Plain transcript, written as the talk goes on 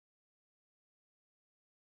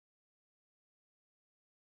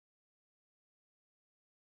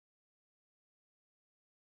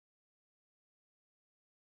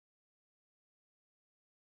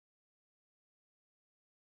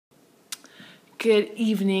Good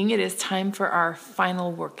evening. It is time for our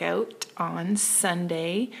final workout on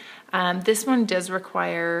Sunday. This one does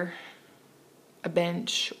require a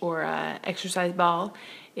bench or a exercise ball.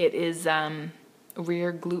 It is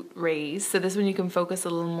rear glute raise. So this one you can focus a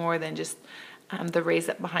little more than just the raise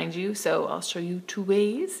up behind you. So I'll show you two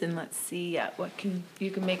ways and let's see what you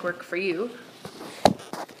can make work for you.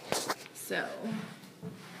 So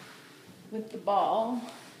with the ball,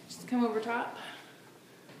 just come over top,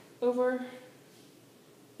 over,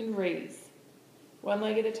 and raise. One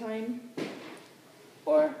leg at a time,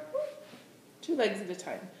 or two legs at a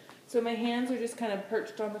time. So my hands are just kind of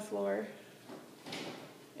perched on the floor,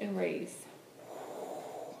 and raise.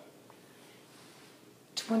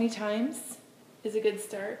 20 times is a good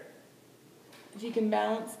start. If you can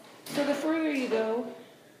balance. So the further you go,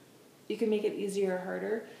 you can make it easier or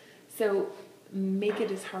harder. So make it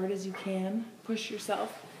as hard as you can. Push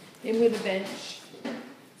yourself in with a bench.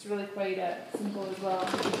 It's really quite simple as well.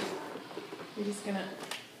 You're just going to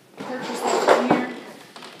perch yourself in here,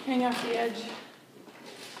 hang off the edge,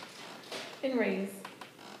 and raise.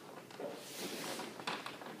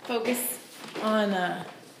 Focus on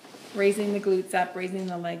raising the glutes up, raising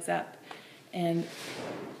the legs up, and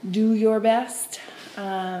do your best.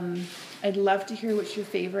 I'd love to hear what your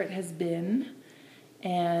favorite has been,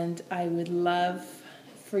 and I would love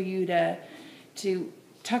for you to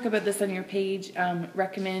talk about this on your page.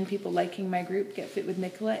 Recommend people liking my group, Get Fit With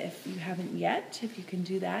Nicola, if you haven't yet, if you can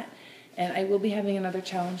do that. And I will be having another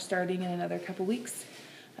challenge starting in another couple weeks.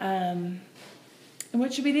 And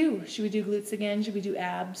what should we do? Should we do glutes again? Should we do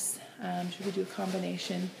abs? Should we do a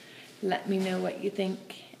combination? Let me know what you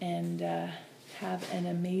think, and have an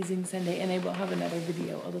amazing Sunday. And I will have another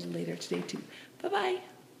video a little later today too. Bye-bye.